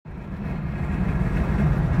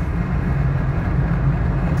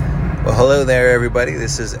Hello there, everybody.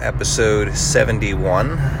 This is episode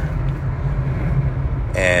 71,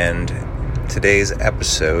 and today's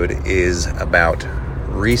episode is about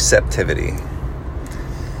receptivity.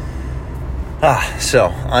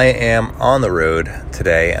 So I am on the road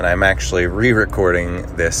today, and I'm actually re-recording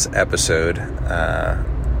this episode,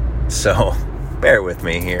 so bear with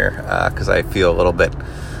me here, because I feel a little bit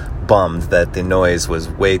bummed that the noise was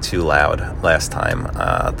way too loud last time.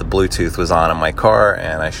 The Bluetooth was on in my car,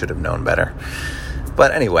 and I should have known better.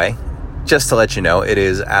 But anyway, just to let you know, it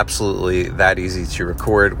is absolutely that easy to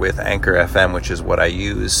record with Anchor FM, which is what I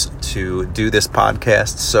use to do this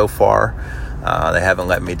podcast so far. They haven't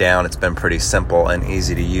let me down. It's been pretty simple and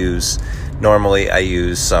easy to use. Normally, I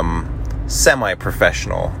use some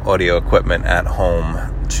semi-professional audio equipment at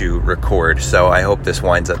home to record, so I hope this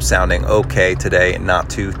winds up sounding okay today, not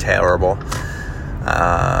too terrible.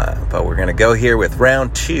 But we're going to go here with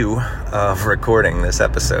round 2 of recording this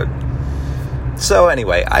episode. So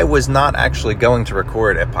anyway, I was not actually going to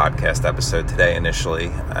record a podcast episode today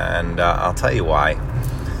initially, and I'll tell you why.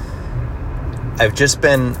 I've just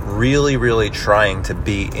been really trying to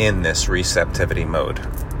be in this receptivity mode.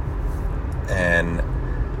 And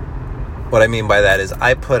what I mean by that is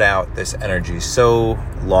I put out this energy so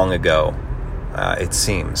long ago, it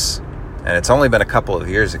seems, and it's only been a couple of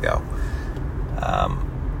years ago.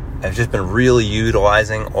 I've just been really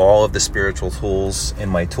utilizing all of the spiritual tools in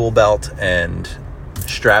my tool belt and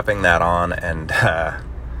strapping that on, and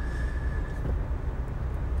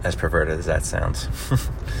as perverted as that sounds,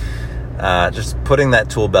 just putting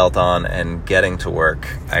that tool belt on and getting to work.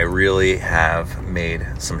 I really have made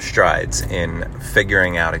some strides in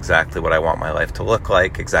figuring out exactly what I want my life to look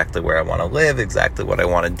like, exactly where I want to live, exactly what I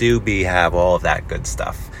want to do, have all of that good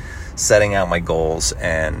stuff. Setting out my goals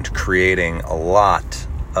and creating a lot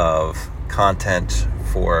of content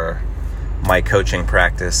for my coaching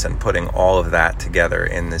practice and putting all of that together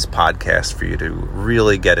in this podcast for you to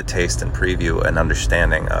really get a taste and preview and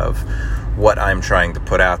understanding of what I'm trying to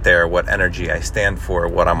put out there, what energy I stand for,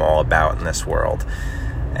 what I'm all about in this world.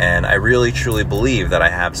 And I really truly believe that I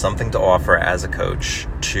have something to offer as a coach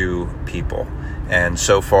to people. And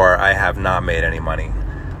so far, I have not made any money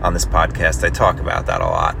on this podcast. I talk about that a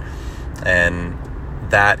lot. And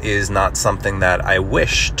that is not something that I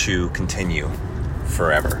wish to continue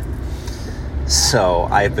forever. So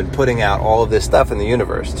I've been putting out all of this stuff in the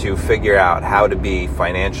universe to figure out how to be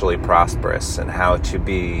financially prosperous and how to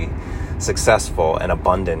be successful and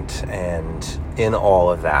abundant and in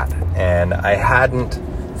all of that. And I hadn't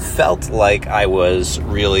felt like I was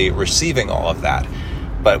really receiving all of that.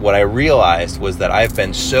 But what I realized was that I've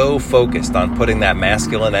been so focused on putting that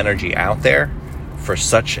masculine energy out there for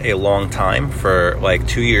such a long time, for like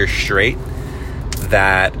 2 years straight,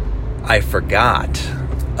 that I forgot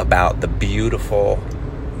about the beautiful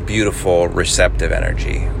receptive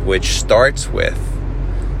energy, which starts with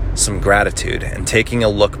some gratitude and taking a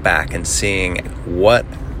look back and seeing what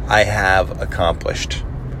I have accomplished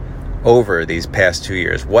over these past 2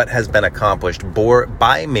 years, what has been accomplished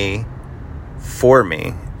by me, for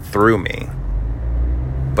me, through me,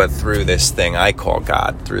 but through this thing I call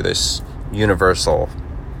God, through this universal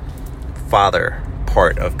Father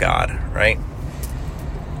part of God, right?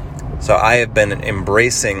 So I have been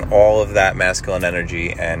embracing all of that masculine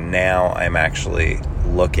energy, and now I'm actually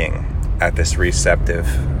looking at this receptive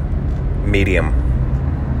medium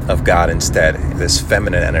of God instead, this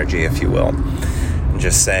feminine energy, if you will, and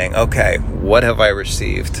just saying, okay, what have I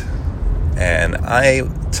received? And I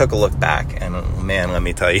took a look back, and man, let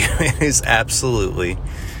me tell you, it is absolutely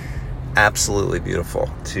beautiful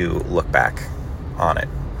to look back on it.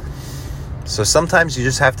 So sometimes you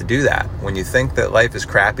just have to do that. When you think that life is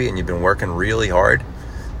crappy and you've been working really hard,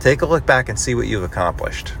 take a look back and see what you've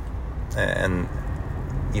accomplished. And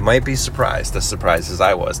you might be surprised, as surprised as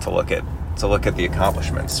I was to look at the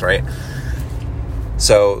accomplishments, right?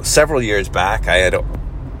 So several years back, I had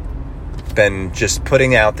been just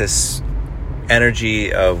putting out this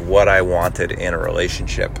energy of what I wanted in a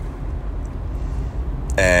relationship.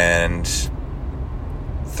 And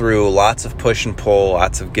through lots of push and pull,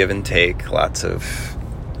 lots of give and take, lots of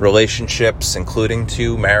relationships, including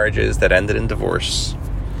 2 marriages that ended in divorce,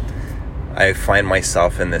 I find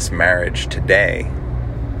myself in this marriage today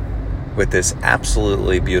with this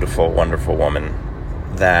absolutely beautiful, wonderful woman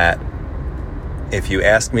that if you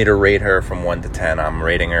ask me to rate her from 1 to 10, I'm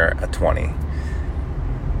rating her a 20.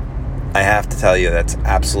 I have to tell you that's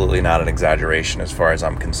absolutely not an exaggeration as far as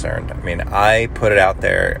I'm concerned. I mean, I put it out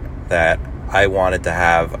there that I wanted to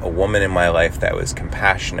have a woman in my life that was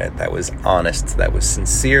compassionate, that was honest, that was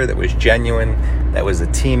sincere, that was genuine, that was a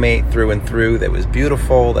teammate through and through, that was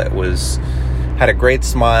beautiful, that was had a great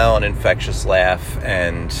smile, an infectious laugh,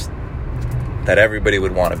 and that everybody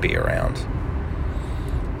would want to be around.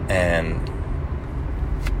 And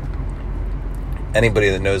anybody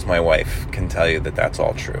that knows my wife can tell you that that's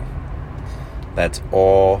all true. That's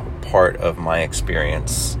all part of my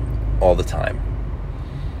experience all the time.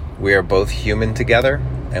 We are both human together,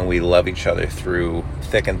 and we love each other through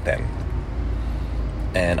thick and thin.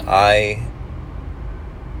 And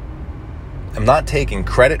I'm not taking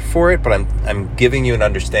credit for it, but I'm giving you an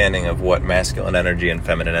understanding of what masculine energy and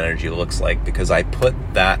feminine energy looks like, because I put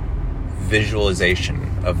that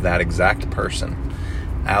visualization of that exact person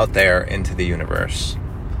out there into the universe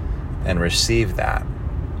and received that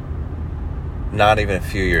not even a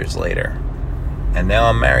few years later. And now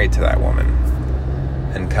I'm married to that woman,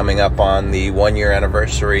 and coming up on the 1-year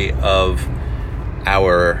anniversary of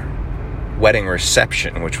our wedding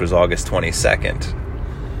reception, which was August 22nd.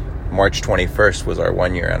 March 21st was our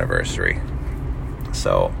 1-year anniversary.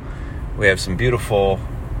 So we have some beautiful,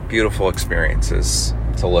 beautiful experiences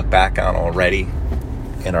to look back on already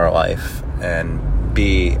in our life, and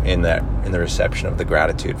be in the reception of the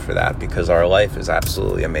gratitude for that, because our life is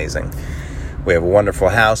absolutely amazing. We have a wonderful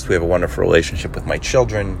house. We have a wonderful relationship with my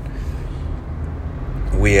children.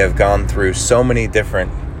 We have gone through so many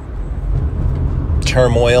different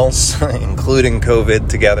turmoils, including COVID,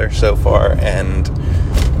 together so far, and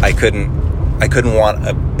I couldn't want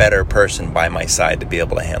a better person by my side to be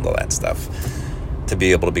able to handle that stuff, to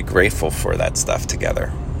be able to be grateful for that stuff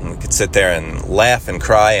together. And we could sit there and laugh and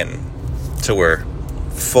cry until we're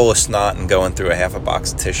full of snot and going through a half a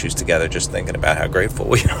box of tissues together, just thinking about how grateful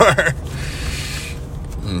we are.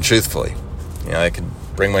 And truthfully, I could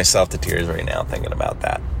bring myself to tears right now thinking about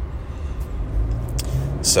that.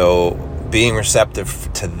 So being receptive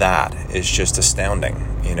to that is just astounding,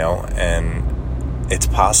 and it's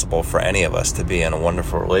possible for any of us to be in a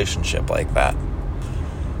wonderful relationship like that.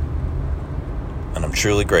 And I'm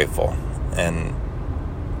truly grateful. And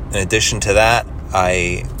in addition to that,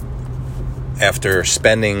 after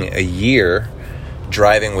spending a year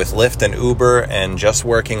driving with Lyft and Uber and just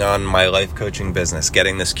working on my life coaching business,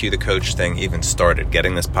 getting this Cue the Coach thing even started,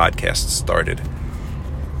 getting this podcast started,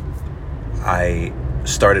 I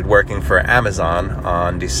started working for Amazon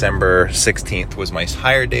on December 16th was my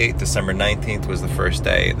hire date. December 19th was the first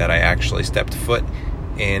day that I actually stepped foot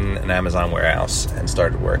in an Amazon warehouse and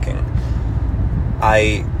started working.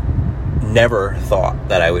 I never thought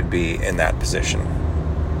that I would be in that position,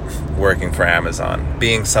 working for Amazon,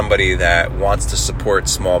 being somebody that wants to support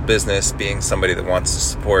small business, being somebody that wants to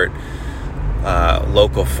support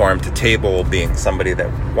local farm to table, being somebody that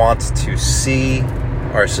wants to see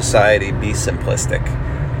our society be simplistic.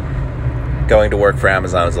 Going to work for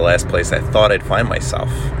Amazon was the last place I thought I'd find myself.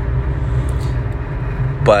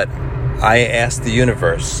 But I asked the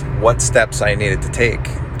universe what steps I needed to take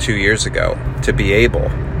 2 years ago to be able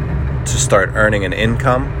to start earning an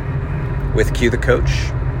income with Cue the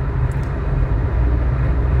Coach.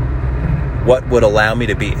 What would allow me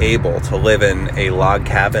to be able to live in a log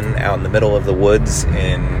cabin out in the middle of the woods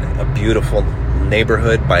in a beautiful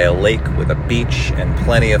neighborhood by a lake with a beach and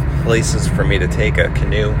plenty of places for me to take a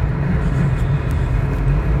canoe.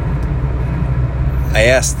 I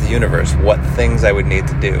asked the universe what things I would need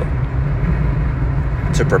to do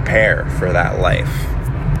to prepare for that life,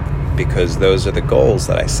 because those are the goals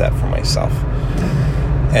that I set for myself.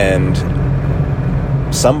 And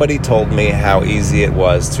somebody told me how easy it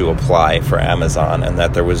was to apply for Amazon, and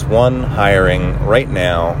that there was one hiring right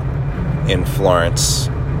now in Florence,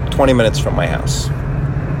 20 minutes from my house.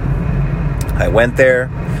 I went there.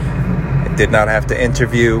 I did not have to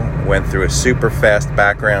interview. Went through a super fast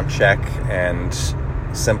background check and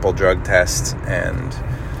simple drug test, and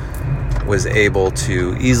was able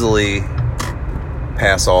to easily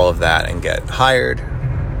pass all of that and get hired.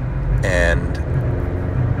 And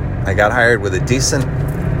I got hired with a decent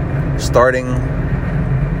starting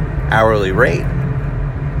hourly rate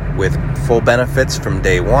with full benefits from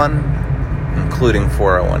day one, including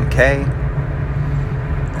 401k,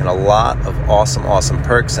 and a lot of awesome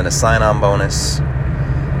perks and a sign-on bonus.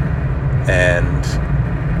 And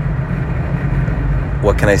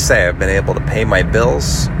what can I say? I've been able to pay my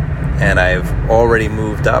bills, and I've already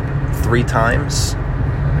moved up 3 times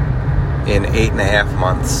in 8.5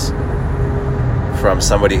 months from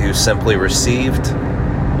somebody who simply received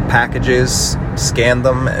packages, scanned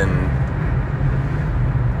them, and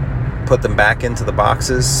put them back into the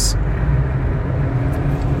boxes,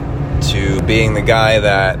 to being the guy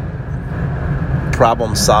that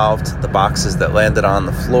problem solved the boxes that landed on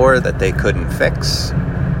the floor that they couldn't fix,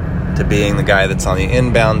 to being the guy that's on the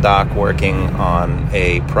inbound dock working on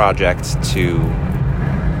a project to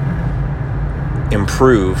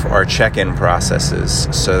improve our check-in processes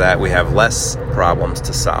so that we have less problems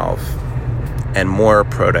to solve and more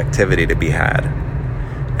productivity to be had.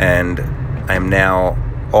 And I'm now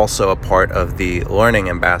also a part of the Learning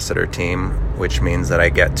Ambassador team, which means that I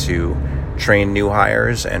get to train new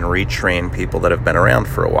hires and retrain people that have been around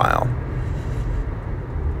for a while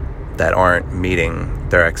that aren't meeting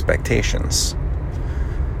their expectations.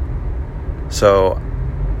 So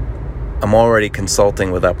I'm already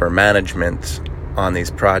consulting with upper management on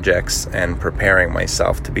these projects and preparing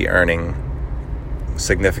myself to be earning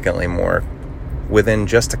significantly more within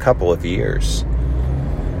just a couple of years.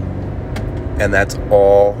 And that's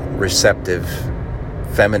all receptive,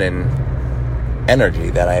 feminine energy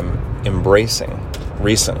that I'm embracing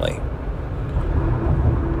recently.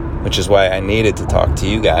 Which is why I needed to talk to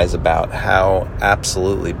you guys about how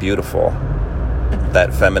absolutely beautiful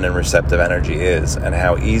that feminine receptive energy is and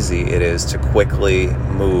how easy it is to quickly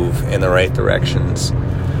move in the right directions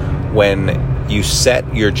when you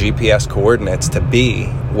set your GPS coordinates to be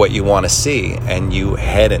what you want to see and you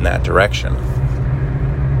head in that direction.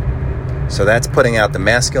 So that's putting out the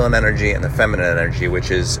masculine energy and the feminine energy,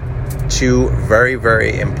 which is two very,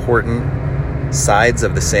 very important sides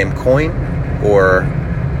of the same coin, or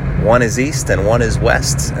one is east and one is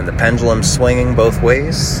west, and the pendulum's swinging both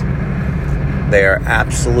ways. They are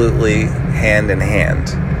absolutely hand in hand.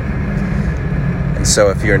 And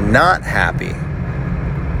so if you're not happy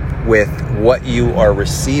with what you are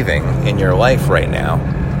receiving in your life right now,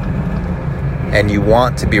 and you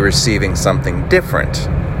want to be receiving something different,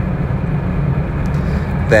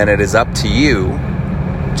 then it is up to you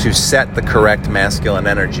to set the correct masculine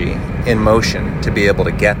energy in motion to be able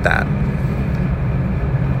to get that.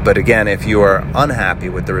 But again, if you are unhappy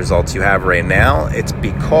with the results you have right now, it's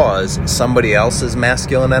because somebody else's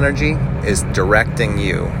masculine energy is directing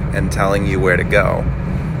you and telling you where to go.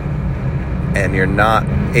 And you're not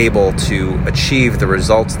able to achieve the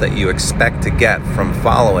results that you expect to get from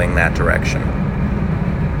following that direction.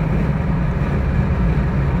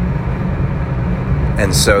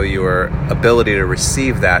 And so your ability to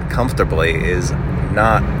receive that comfortably is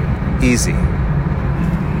not easy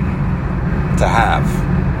to have.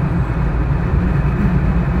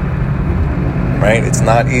 Right? It's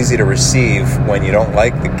not easy to receive when you don't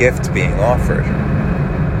like the gift being offered.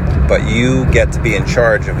 But you get to be in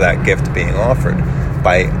charge of that gift being offered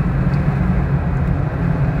by,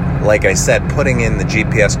 like I said, putting in the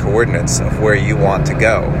GPS coordinates of where you want to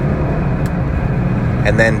go.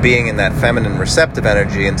 And then being in that feminine receptive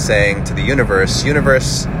energy and saying to the universe,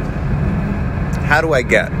 how do I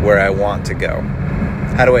get where I want to go?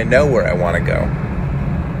 How do I know where I want to go?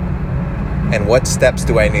 And what steps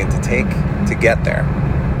do I need to take to get there?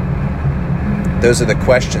 Those are the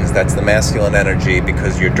questions. That's the masculine energy,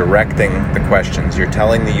 because you're directing the questions. You're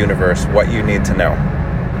telling the universe what you need to know.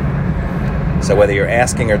 So whether you're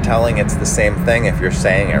asking or telling, it's the same thing if you're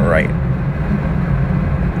saying it right.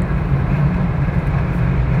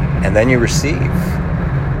 And then you receive.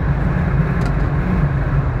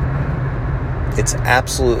 It's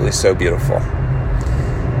absolutely so beautiful.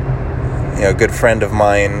 A good friend of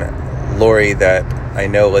mine, Lori, that I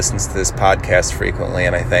know listens to this podcast frequently,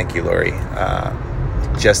 and I thank you, Lori,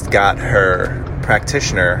 just got her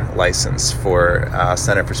practitioner license for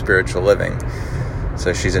Center for Spiritual Living.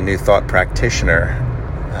 So she's a New Thought practitioner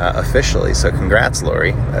officially. So congrats,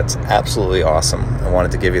 Lori. That's absolutely awesome. I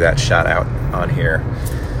wanted to give you that shout out on here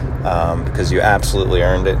because you absolutely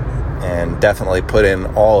earned it, and definitely put in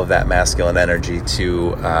all of that masculine energy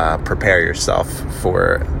to prepare yourself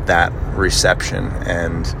for that reception.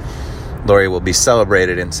 And Lori will be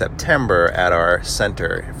celebrated in September at our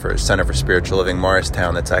Center for Spiritual Living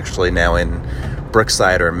Morristown. That's actually now in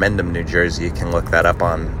Brookside or Mendham, New Jersey. You can look that up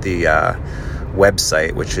on the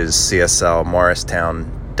website, which is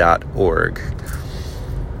cslmorristown.org.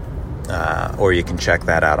 Or you can check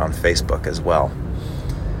that out on Facebook as well.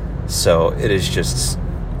 So it is just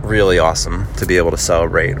really awesome to be able to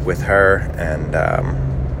celebrate with her. And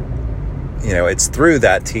it's through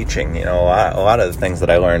that teaching, a lot of the things that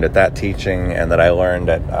I learned at that teaching and that I learned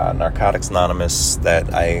at Narcotics Anonymous,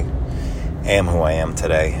 that I am who I am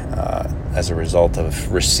today as a result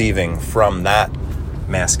of receiving from that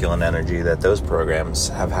masculine energy that those programs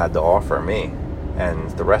have had to offer me and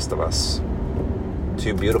the rest of us.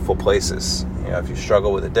 Two beautiful places. If you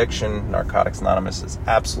struggle with addiction, Narcotics Anonymous is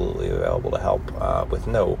absolutely available to help with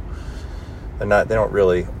they don't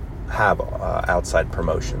really have outside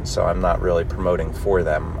promotion, so I'm not really promoting for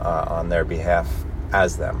them on their behalf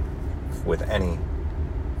as them with any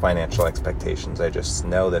financial expectations. I just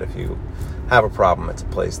know that if you have a problem, it's a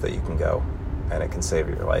place that you can go and it can save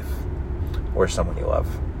your life or someone you love.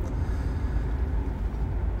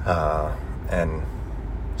 And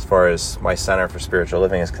as far as my Center for Spiritual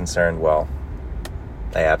Living is concerned, well,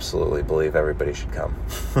 I absolutely believe everybody should come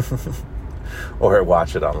or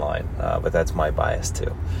watch it online. But that's my bias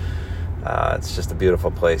too. It's just a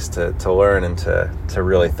beautiful place to learn and to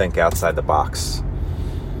really think outside the box,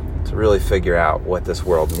 to really figure out what this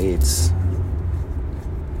world needs,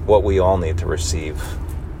 what we all need to receive.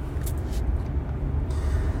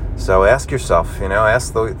 So ask yourself,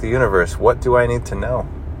 ask the universe, what do I need to know?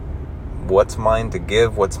 What's mine to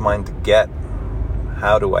give? What's mine to get?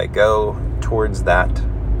 How do I go towards that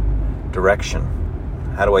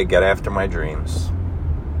direction? How do I get after my dreams?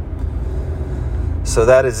 So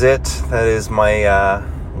that is it. That is my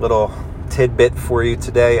little tidbit for you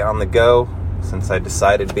today on the go. Since I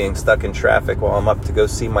decided being stuck in traffic while I'm up to go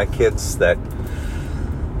see my kids, that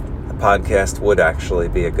the podcast would actually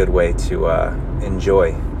be a good way to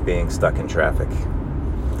enjoy being stuck in traffic.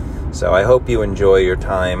 So I hope you enjoy your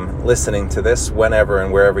time listening to this whenever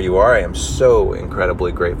and wherever you are. I am so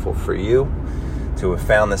incredibly grateful for you to have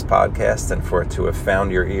found this podcast and for it to have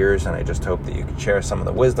found your ears. And I just hope that you can share some of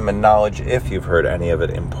the wisdom and knowledge, if you've heard any of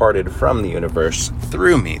it, imparted from the universe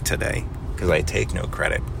through me today, because I take no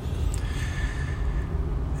credit.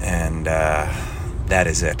 And that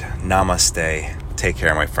is it. Namaste. Take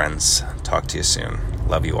care, my friends. Talk to you soon.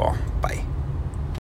 Love you all. Bye.